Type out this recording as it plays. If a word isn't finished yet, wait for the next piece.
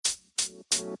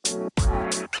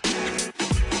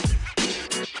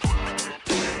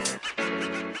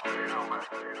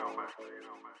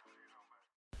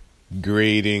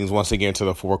Greetings once again to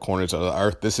the four corners of the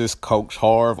earth. This is Coach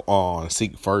Harv on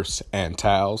Seek First and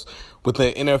Towels with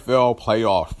the NFL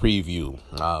playoff preview.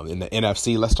 In the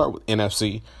NFC, let's start with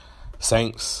NFC.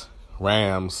 Saints,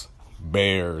 Rams,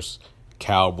 Bears,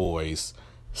 Cowboys,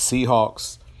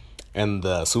 Seahawks, and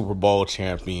the Super Bowl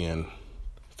champion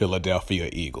Philadelphia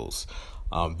Eagles.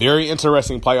 Very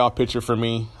interesting playoff picture for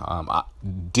me. I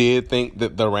did think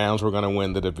that the Rams were going to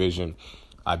win the division.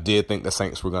 I did think the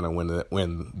Saints were going to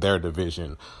win their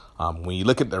division. When you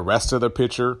look at the rest of the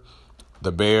picture,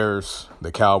 the Bears,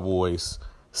 the Cowboys,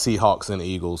 Seahawks, and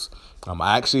Eagles,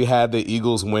 I actually had the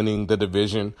Eagles winning the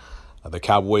division. The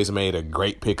Cowboys made a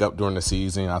great pickup during the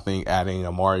season. I think adding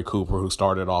Amari Cooper, who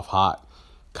started off hot,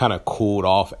 kind of cooled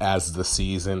off as the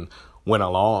season went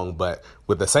along. But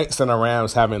with the Saints and the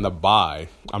Rams having the bye,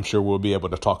 I'm sure we'll be able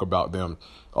to talk about them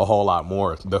a whole lot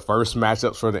more. The first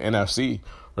matchups for the NFC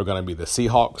are going to be the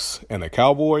Seahawks and the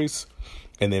Cowboys,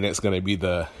 and then it's going to be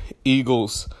the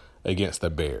Eagles against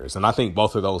the Bears. And I think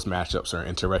both of those matchups are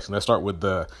interesting. Let's start with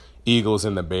the Eagles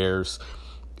and the Bears.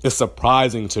 It's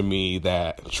surprising to me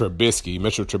that Mitchell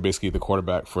Trubisky, the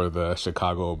quarterback for the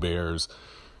Chicago Bears,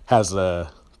 has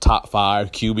a top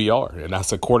 5 QBR, and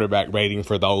that's a quarterback rating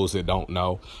for those that don't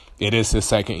know. It is his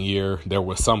second year. There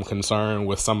was some concern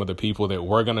with some of the people that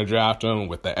were going to draft him,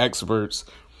 with the experts,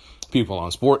 people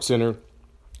on SportsCenter.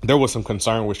 There was some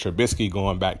concern with Trubisky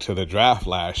going back to the draft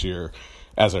last year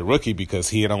as a rookie because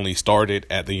he had only started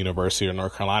at the University of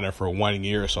North Carolina for 1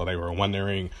 year, so they were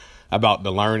wondering about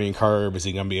the learning curve. Is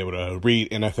he going to be able to read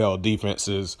NFL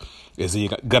defenses? Is he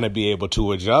going to be able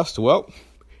to adjust? Well,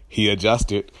 he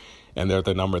adjusted, and they're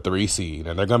the number 3 seed.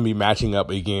 And they're going to be matching up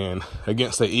again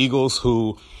against the Eagles,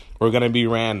 who were going to be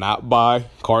ran not by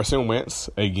Carson Wentz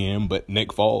again, but Nick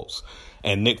Foles.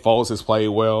 And Nick Foles has played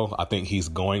well. I think he's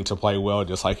going to play well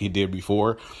just like he did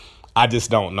before. I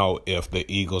just don't know if the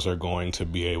Eagles are going to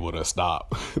be able to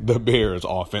stop the Bears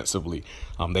offensively.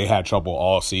 They had trouble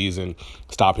all season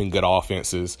stopping good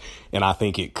offenses, and I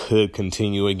think it could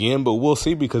continue again, but we'll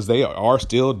see because they are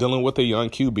still dealing with a young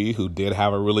QB who did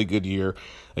have a really good year.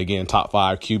 Again, top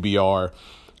 5 QBR,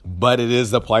 but it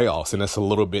is the playoffs, and it's a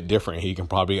little bit different. He can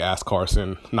probably ask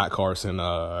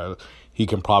he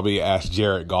can probably ask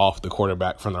Jared Goff, the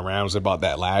quarterback from the Rams, about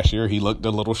that last year. He looked a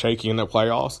little shaky in the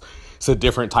playoffs. It's a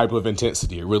different type of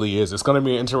intensity. It really is. It's going to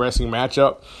be an interesting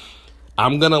matchup.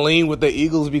 I'm going to lean with the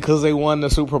Eagles because they won the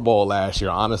Super Bowl last year.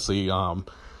 Honestly,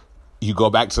 you go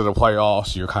back to the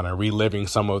playoffs, you're kind of reliving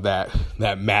some of that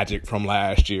magic from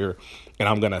last year, and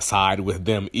I'm going to side with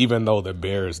them, even though the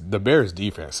Bears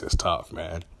defense is tough,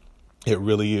 man. It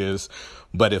really is.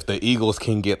 But if the Eagles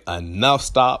can get enough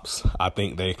stops, I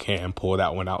think they can pull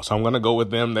that one out. So I'm going to go with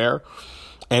them there.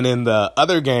 And in the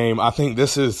other game, I think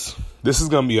this is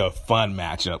going to be a fun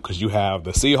matchup because you have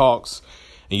the Seahawks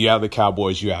and you have the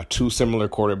Cowboys. You have 2 similar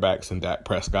quarterbacks in Dak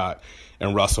Prescott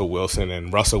and Russell Wilson.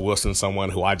 And Russell Wilson, someone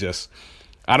who I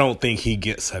don't think he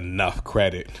gets enough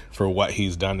credit for what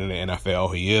he's done in the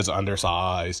NFL. He is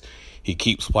undersized. He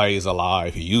keeps plays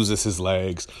alive. He uses his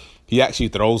legs. He actually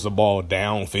throws the ball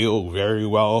downfield very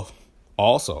well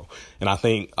also. And I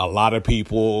think a lot of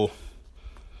people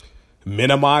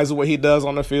minimize what he does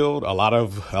on the field. A lot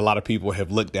of people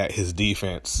have looked at his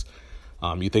defense.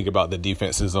 You think about the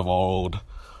defenses of old,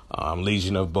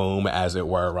 Legion of Boom, as it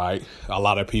were, right? A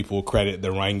lot of people credit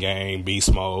the run game,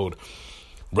 beast mode.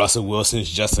 Russell Wilson's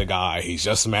just a guy. He's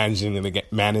just managing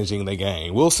the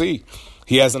game. We'll see.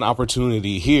 He has an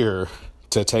opportunity here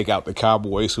to take out the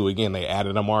Cowboys, who, again, they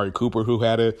added Amari Cooper, who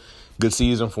had a good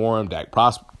season for him. Dak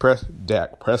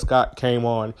Prescott came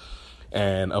on.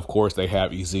 And, of course, they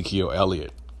have Ezekiel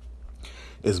Elliott.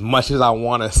 As much as I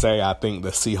want to say I think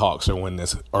the Seahawks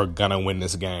are going to win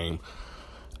this game,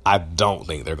 I don't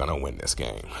think they're going to win this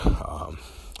game.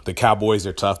 The Cowboys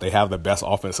are tough. They have the best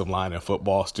offensive line in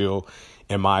football still,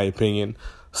 in my opinion.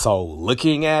 So,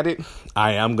 looking at it,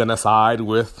 I am going to side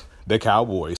with the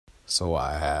Cowboys. So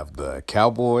I have the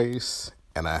Cowboys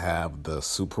and I have the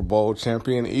Super Bowl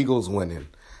champion Eagles winning.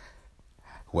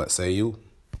 What say you?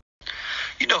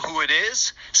 You know who it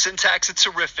is. Syntax is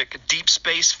terrific. Deep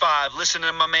Space 5. Listen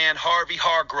to my man Harvey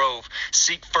Hargrove.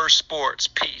 Seek First Sports.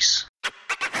 Peace.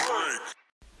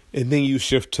 And then you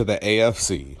shift to the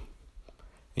AFC.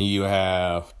 And you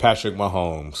have Patrick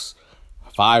Mahomes.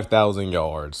 5,000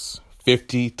 yards.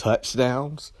 50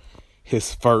 touchdowns.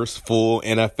 His first full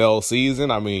NFL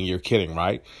season. I mean, you're kidding,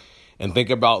 right? And think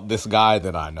about this guy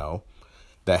that I know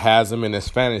that has him in his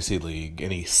fantasy league,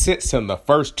 and he sits him the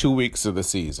first 2 weeks of the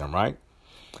season, right?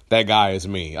 that guy is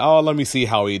me. Oh, let me see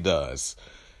how he does.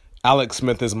 Alex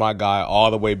Smith is my guy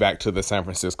all the way back to the San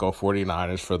Francisco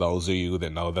 49ers, for those of you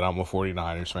that know that I'm a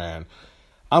 49ers fan.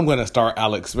 I'm going to start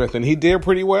Alex Smith, and he did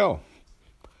pretty well.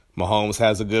 Mahomes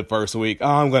has a good first week. Oh,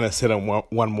 I'm going to sit him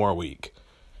one more week.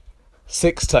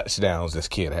 6 touchdowns this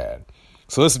kid had.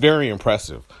 So it's very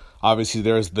impressive. Obviously,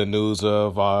 there's the news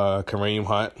of Kareem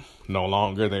Hunt no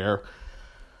longer there.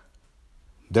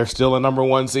 They're still a number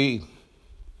 1 seed.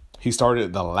 He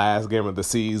started the last game of the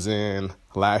season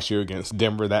last year against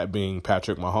Denver, that being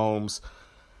Patrick Mahomes.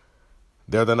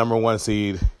 They're the number 1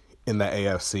 seed in the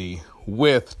AFC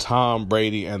with Tom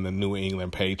Brady and the New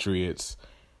England Patriots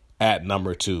at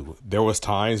number 2. There was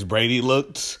times Brady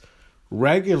looked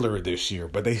regular this year,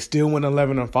 but they still went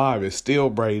 11-5. It's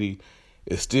still Brady.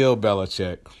 It's still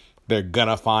Belichick. They're going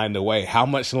to find a way. How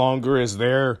much longer is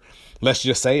their, let's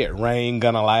just say it, reign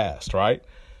going to last, right?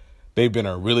 They've been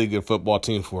a really good football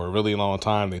team for a really long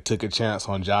time. They took a chance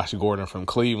on Josh Gordon from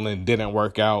Cleveland. Didn't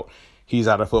work out. He's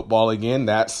out of football again.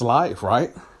 That's life,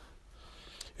 right?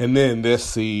 And then this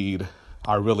seed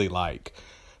I really like,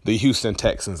 the Houston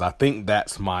Texans. I think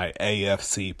that's my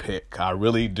AFC pick. I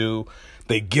really do.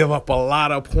 They give up a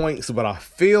lot of points, but I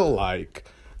feel like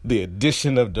the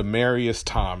addition of Demaryius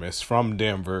Thomas from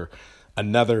Denver,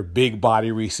 another big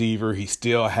body receiver. He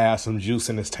still has some juice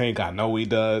in his tank. I know he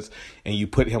does. And you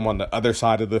put him on the other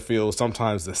side of the field,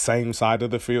 sometimes the same side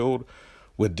of the field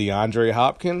with DeAndre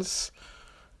Hopkins.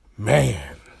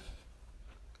 Man,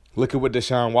 look at what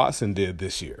Deshaun Watson did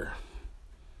this year.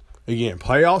 Again,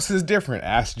 playoffs is different.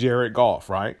 Ask Jared Goff,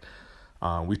 right?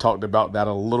 We talked about that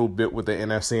a little bit with the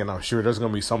NFC, and I'm sure there's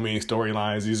going to be so many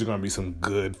storylines. These are going to be some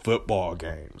good football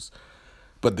games.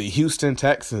 But the Houston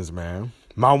Texans, man,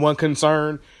 my one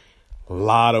concern, a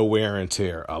lot of wear and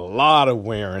tear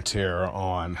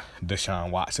on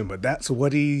Deshaun Watson. But that's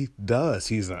what he does.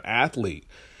 He's an athlete.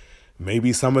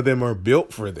 Maybe some of them are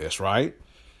built for this, right?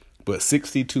 But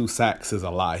 62 sacks is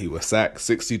a lot. He was sacked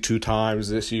 62 times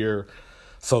this year.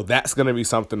 So that's going to be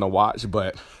something to watch.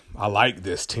 But I like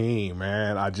this team,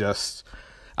 man.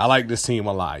 I like this team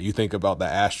a lot. You think about the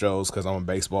Astros, because I'm a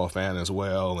baseball fan as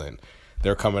well, and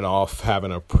they're coming off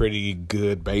having a pretty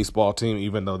good baseball team,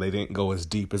 even though they didn't go as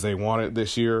deep as they wanted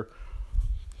this year.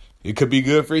 It could be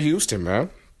good for Houston,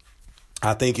 man.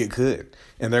 I think it could.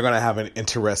 And they're going to have an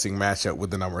interesting matchup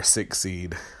with the number 6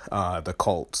 seed, the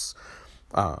Colts.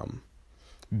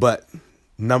 But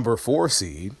number 4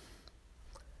 seed,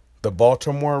 the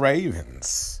Baltimore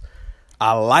Ravens.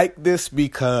 I like this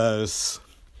because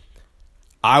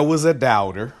I was a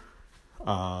doubter.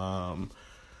 I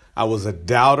was a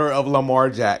doubter of Lamar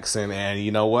Jackson, and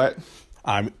you know what?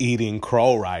 I'm eating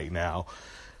crow right now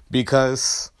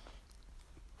because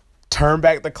turn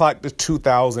back the clock to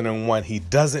 2001. He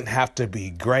doesn't have to be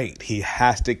great. He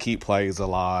has to keep plays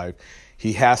alive.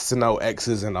 He has to know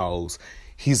X's and O's.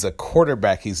 He's a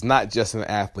quarterback. He's not just an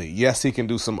athlete. Yes, he can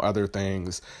do some other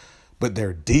things, but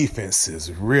their defense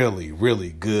is really,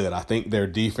 really good. I think their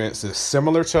defense is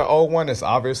similar to 01. It's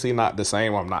obviously not the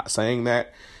same. I'm not saying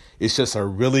that. It's just a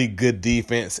really good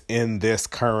defense in this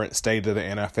current state of the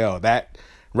NFL. That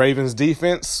Ravens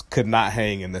defense could not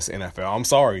hang in this NFL. I'm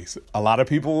sorry. A lot of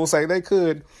people will say they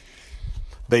could.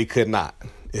 They could not.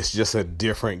 It's just a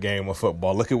different game of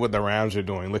football. Look at what the Rams are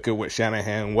doing. Look at what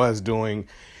Shanahan was doing,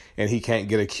 and he can't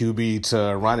get a QB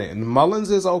to run it. And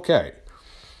Mullins is okay.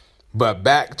 But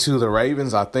back to the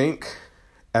Ravens, I think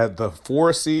at the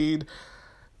 4 seed,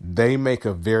 they make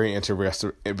a very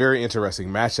interesting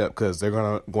matchup because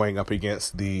they're going up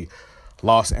against the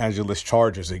Los Angeles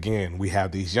Chargers. Again, we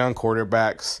have these young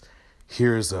quarterbacks.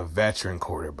 Here's a veteran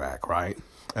quarterback, right?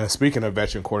 And speaking of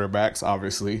veteran quarterbacks,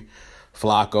 obviously,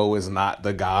 Flacco is not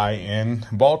the guy in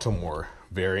Baltimore.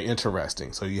 Very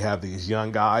interesting. So you have these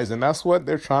young guys, and that's what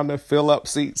they're trying to fill up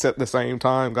seats at the same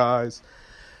time, guys.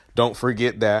 Don't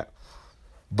forget that.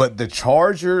 But the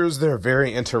Chargers, they're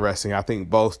very interesting. I think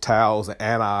both Towles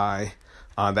and I,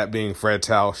 that being Fred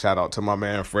Towles, shout out to my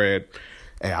man Fred.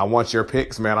 Hey, I want your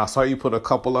picks, man. I saw you put a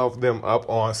couple of them up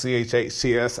on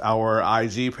CHHTS, our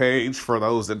IG page. For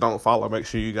those that don't follow, make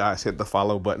sure you guys hit the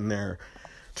follow button there.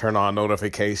 Turn on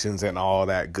notifications and all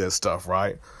that good stuff,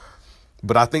 right?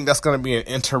 But I think that's going to be an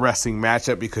interesting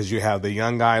matchup because you have the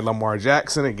young guy Lamar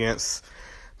Jackson against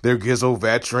their Gizzo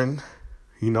veteran.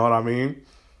 You know what I mean?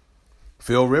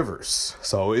 Phil Rivers.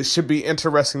 So it should be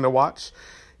interesting to watch.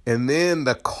 And then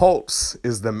the Colts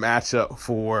is the matchup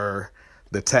for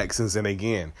the Texans. And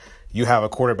again, you have a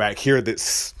quarterback here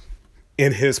that's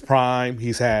in his prime.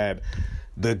 He's had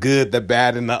the good, the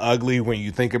bad, and the ugly when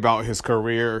you think about his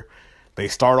career. They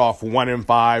start off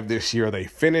 1-5 this year. They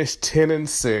finished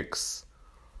 10-6.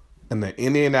 And the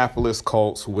Indianapolis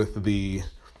Colts with the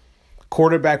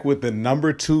quarterback with the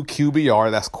number 2 QBR,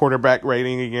 that's quarterback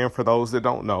rating again for those that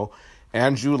don't know.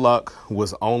 Andrew Luck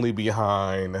was only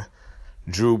behind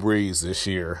Drew Brees this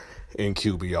year in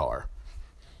QBR.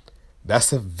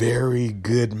 That's a very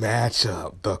good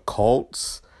matchup. The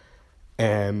Colts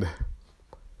and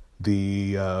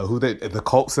the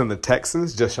Colts and the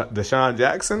Texans, Deshaun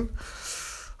Jackson.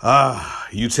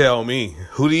 You tell me,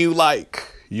 who do you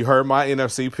like? You heard my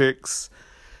NFC picks.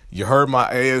 You heard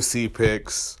my AFC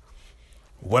picks.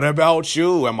 What about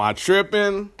you? Am I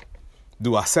tripping?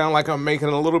 Do I sound like I'm making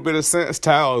a little bit of sense?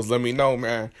 Towels, let me know,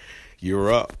 man.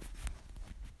 You're up.